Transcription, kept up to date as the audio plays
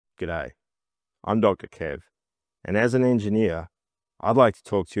G'day, I'm Dr. Kev, and as an engineer, I'd like to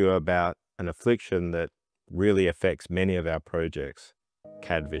talk to you about an affliction that really affects many of our projects,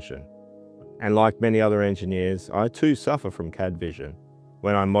 CAD vision. And like many other engineers, I too suffer from CAD vision.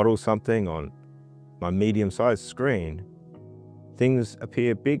 When I model something on my medium-sized screen, things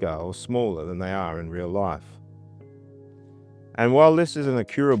appear bigger or smaller than they are in real life. And while this isn't a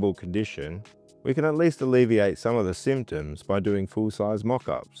curable condition, we can at least alleviate some of the symptoms by doing full-size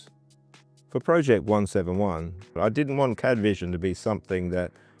mock-ups. For Project 171, I didn't want CAD vision to be something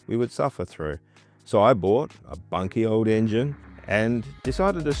that we would suffer through. So I bought a bunky old engine and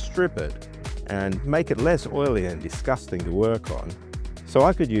decided to strip it and make it less oily and disgusting to work on, so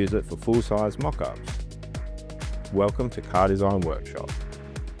I could use it for full-size mock-ups. Welcome to Car Design Workshop.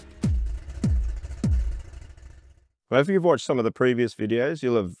 Well, if you've watched some of the previous videos,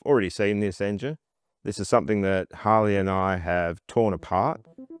 you'll have already seen this engine. This is something that Harley and I have torn apart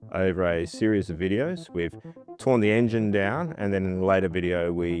over a series of videos. We've torn the engine down, and then in a later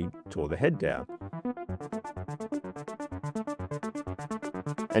video we tore the head down.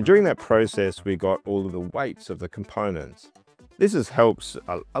 And during that process we got all of the weights of the components. This helps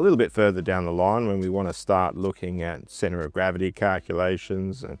a little bit further down the line when we want to start looking at center of gravity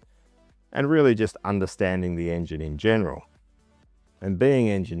calculations and really just understanding the engine in general. And being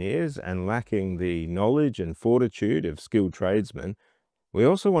engineers and lacking the knowledge and fortitude of skilled tradesmen, we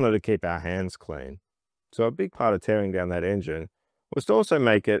also wanted to keep our hands clean. So a big part of tearing down that engine was to also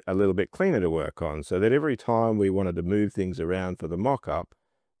make it a little bit cleaner to work on, so that every time we wanted to move things around for the mock-up,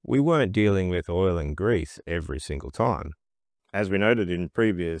 we weren't dealing with oil and grease every single time. As we noted in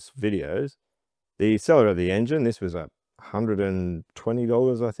previous videos, the seller of the engine, this was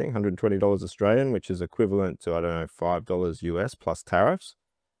 $120, I think, $120 Australian, which is equivalent to, I don't know, $5 US plus tariffs.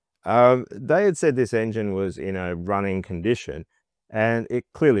 They had said this engine was in a running condition, and it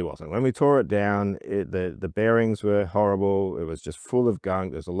clearly wasn't. When we tore it down, the bearings were horrible. It was just full of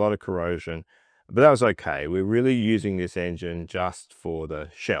gunk. There's a lot of corrosion, but that was okay. We're really using this engine just for the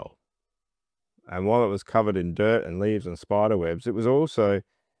shell. And while it was covered in dirt and leaves and spider webs, it was also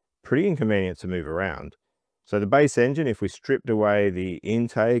pretty inconvenient to move around. So the base engine, if we stripped away the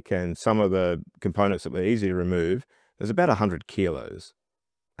intake and some of the components that were easy to remove, there's about 100 kilos.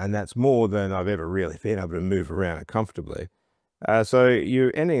 And that's more than I've ever really been able to move around comfortably. So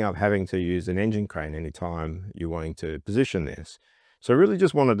you're ending up having to use an engine crane anytime you're wanting to position this. So I really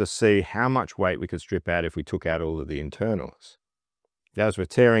just wanted to see how much weight we could strip out if we took out all of the internals. As we're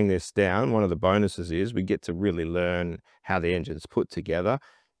tearing this down, one of the bonuses is we get to really learn how the engine's put together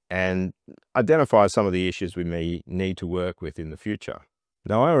and identify some of the issues we may need to work with in the future.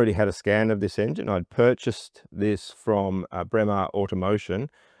 Now, I already had a scan of this engine. I'd purchased this from Bremer Automotion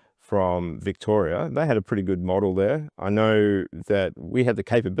from Victoria. They had a pretty good model there. I know that we had the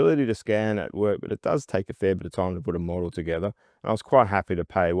capability to scan at work, but it does take a fair bit of time to put a model together. And I was quite happy to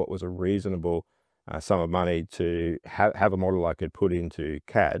pay what was a reasonable sum of money to have a model I could put into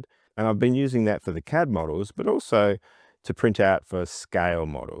CAD. And I've been using that for the CAD models, but also to print out for scale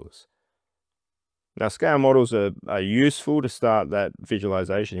models. Now, scale models are useful to start that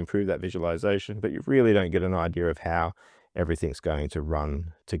visualization, improve that visualization, but you really don't get an idea of how everything's going to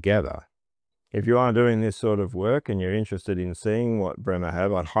run together. If you are doing this sort of work and you're interested in seeing what Bremer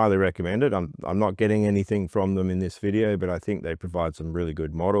have, I'd highly recommend it. I'm not getting anything from them in this video, but I think they provide some really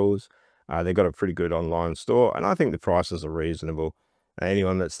good models. They've got a pretty good online store, and I think the prices are reasonable.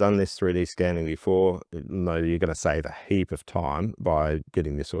 Anyone that's done this 3D scanning before, know you're going to save a heap of time by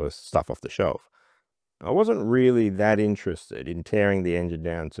getting this sort of stuff off the shelf. I wasn't really that interested in tearing the engine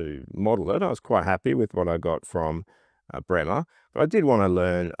down to model it. I was quite happy with what I got from Bremer, but I did want to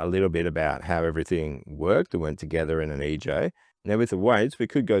learn a little bit about how everything worked and went together in an EJ. Now, with the weights, we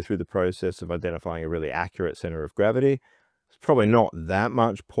could go through the process of identifying a really accurate center of gravity. There's probably not that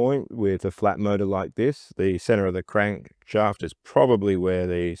much point with a flat motor like this. The center of the crankshaft is probably where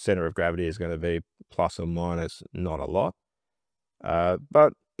the center of gravity is going to be, plus or minus, not a lot.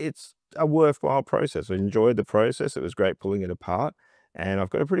 But it's a worthwhile process. I enjoyed the process. It was great pulling it apart. And I've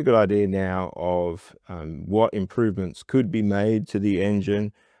got a pretty good idea now of what improvements could be made to the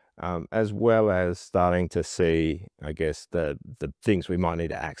engine, as well as starting to see, I guess, the things we might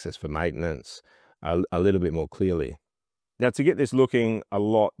need to access for maintenance a little bit more clearly. Now, to get this looking a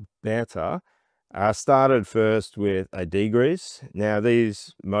lot better, I started first with a degrease. Now,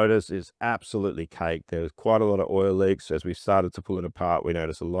 these motors is absolutely caked. There was quite a lot of oil leaks. As we started to pull it apart, we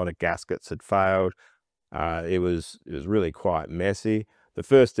noticed a lot of gaskets had failed. It was really quite messy. The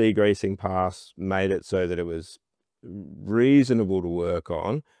first degreasing pass made it so that it was reasonable to work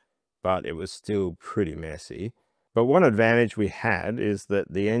on, but it was still pretty messy. But one advantage we had is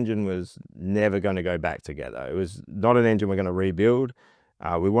that the engine was never going to go back together. It was not an engine we're going to rebuild.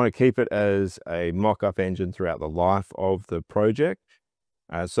 We want to keep it as a mock-up engine throughout the life of the project.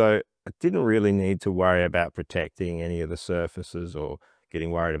 So I didn't really need to worry about protecting any of the surfaces or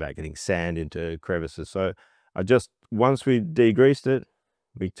getting worried about getting sand into crevices. So once we degreased it,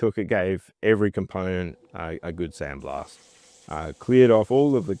 we took it, gave every component a good sandblast. Cleared off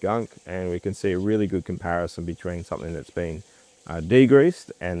all of the gunk, and we can see a really good comparison between something that's been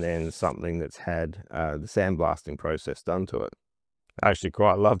degreased and then something that's had the sandblasting process done to it. I actually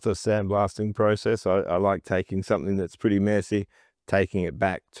quite love the sandblasting process. I like taking something that's pretty messy, taking it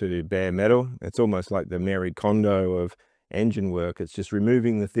back to bare metal. It's almost like the Marie Kondo of engine work. It's just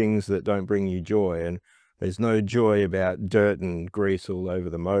removing the things that don't bring you joy, and there's no joy about dirt and grease all over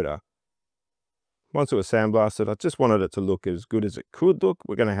the motor. Once it was sandblasted, I just wanted it to look as good as it could look.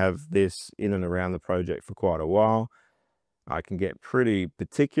 We're going to have this in and around the project for quite a while. I can get pretty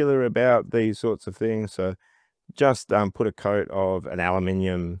particular about these sorts of things, so just put a coat of an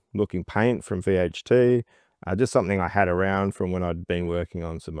aluminium looking paint from VHT, just something I had around from when I'd been working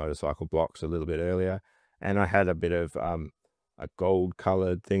on some motorcycle blocks a little bit earlier. And I had a bit of a gold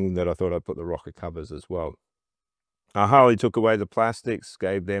colored thing that I thought I'd put the rocker covers as well. Harley took away the plastics,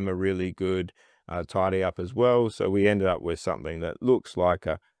 gave them a really good tidy up as well. So we ended up with something that looks like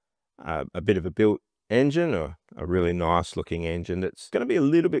a bit of a built engine, or a really nice looking engine that's going to be a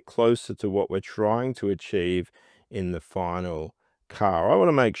little bit closer to what we're trying to achieve in the final car. I want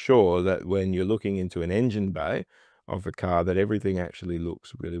to make sure that when you're looking into an engine bay of a car, that everything actually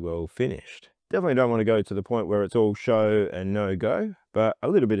looks really well finished. Definitely don't want to go to the point where it's all show and no go, but a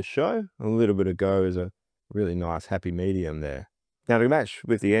little bit of show, a little bit of go is a really nice happy medium there. Now, to match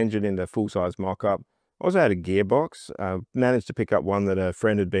with the engine in the full-size mock-up, I also had a gearbox. Managed to pick up one that a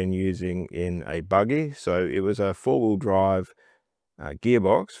friend had been using in a buggy. So it was a four-wheel drive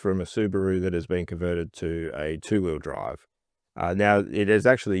gearbox from a Subaru that has been converted to a two-wheel drive. Now, it is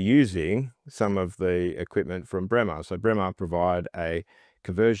actually using some of the equipment from Bremer. So Bremer provide a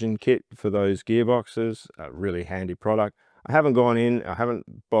conversion kit for those gearboxes, a really handy product. I haven't gone in, I haven't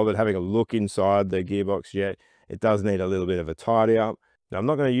bothered having a look inside the gearbox yet. It does need a little bit of a tidy up. Now, I'm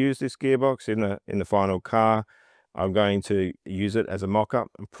not going to use this gearbox in the final car. I'm going to use it as a mock-up.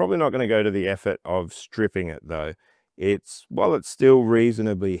 I'm probably not going to go to the effort of stripping it though. While it's still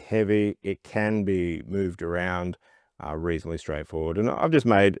reasonably heavy, it can be moved around reasonably straightforward. And I've just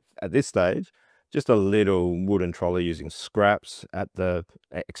made, at this stage, just a little wooden trolley using scraps at the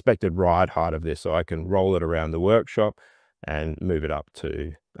expected ride height of this, so I can roll it around the workshop and move it up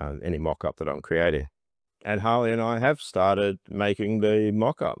to any mock-up that I'm creating. And Harley and I have started making the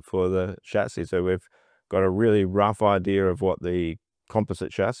mock-up for the chassis. So we've got a really rough idea of what the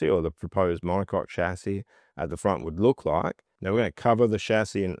composite chassis or the proposed monocoque chassis at the front would look like. Now, we're going to cover the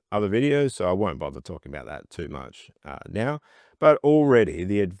chassis in other videos, so I won't bother talking about that too much now. But already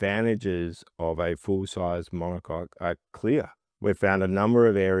the advantages of a full-size monocoque are clear. We've found a number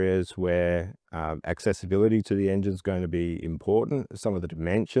of areas where accessibility to the engine is going to be important. Some of the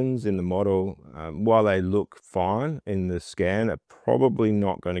dimensions in the model, while they look fine in the scan, are probably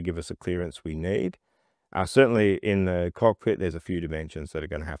not going to give us a clearance we need. Certainly in the cockpit, there's a few dimensions that are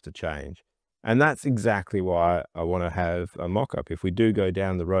going to have to change. And that's exactly why I want to have a mock-up. If we do go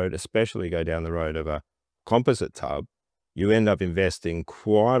down the road, especially go down the road of a composite tub, you end up investing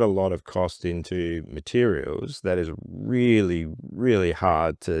quite a lot of cost into materials that is really, really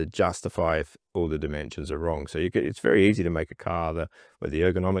hard to justify if all the dimensions are wrong. So it's very easy to make a car where the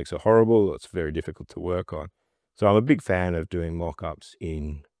ergonomics are horrible. It's very difficult to work on. So I'm a big fan of doing mock-ups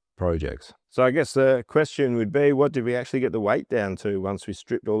in projects. So I guess the question would be, what did we actually get the weight down to once we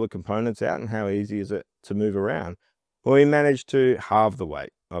stripped all the components out, and how easy is it to move around? Well, we managed to halve the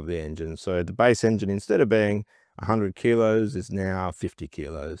weight of the engine. So the base engine, instead of being 100 kilos, is now 50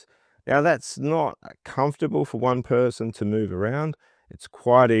 kilos. Now, that's not comfortable for one person to move around. It's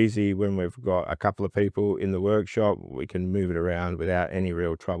quite easy when we've got a couple of people in the workshop. We can move it around without any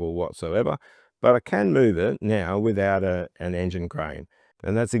real trouble whatsoever. But I can move it now without an engine crane.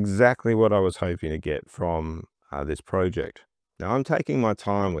 And that's exactly what I was hoping to get from this project. Now, I'm taking my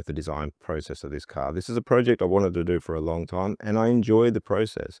time with the design process of this car. This is a project I wanted to do for a long time, and I enjoy the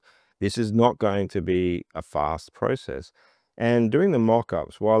process. This is not going to be a fast process. And doing the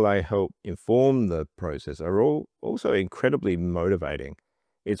mock-ups, while they help inform the process, are also incredibly motivating.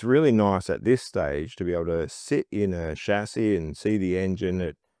 It's really nice at this stage to be able to sit in a chassis and see the engine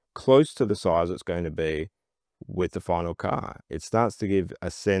at close to the size it's going to be with the final car. It starts to give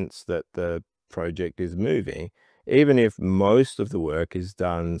a sense that the project is moving even if most of the work is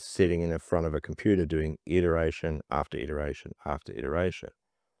done sitting in front of a computer doing iteration after iteration after iteration.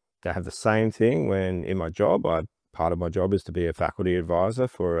 I have the same thing when in my job, part of my job is to be a faculty advisor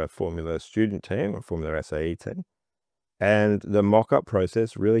for a Formula student team or Formula SAE team. And the mock-up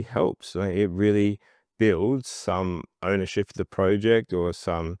process really helps. It really builds some ownership of the project or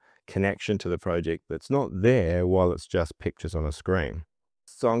some connection to the project that's not there while it's just pictures on a screen.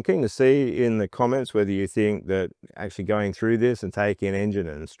 So I'm keen to see in the comments whether you think that actually going through this and taking an engine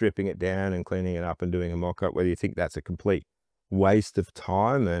and stripping it down and cleaning it up and doing a mock-up, whether you think that's a complete waste of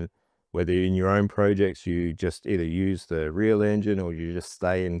time, and whether in your own projects you just either use the real engine or you just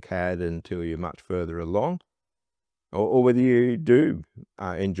stay in CAD until you're much further along, or whether you do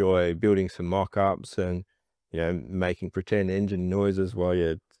enjoy building some mock-ups and making pretend engine noises while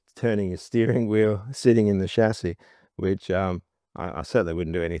you're turning your steering wheel, sitting in the chassis, which I certainly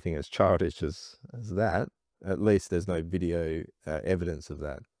wouldn't do anything as childish as that. At least there's no video evidence of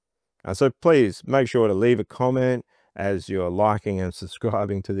that. So please make sure to leave a comment as you're liking and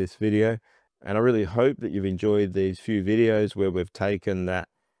subscribing to this video. And I really hope that you've enjoyed these few videos where we've taken that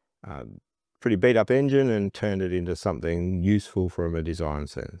pretty beat up engine and turned it into something useful from a design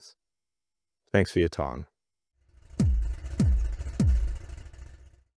sense. Thanks for your time.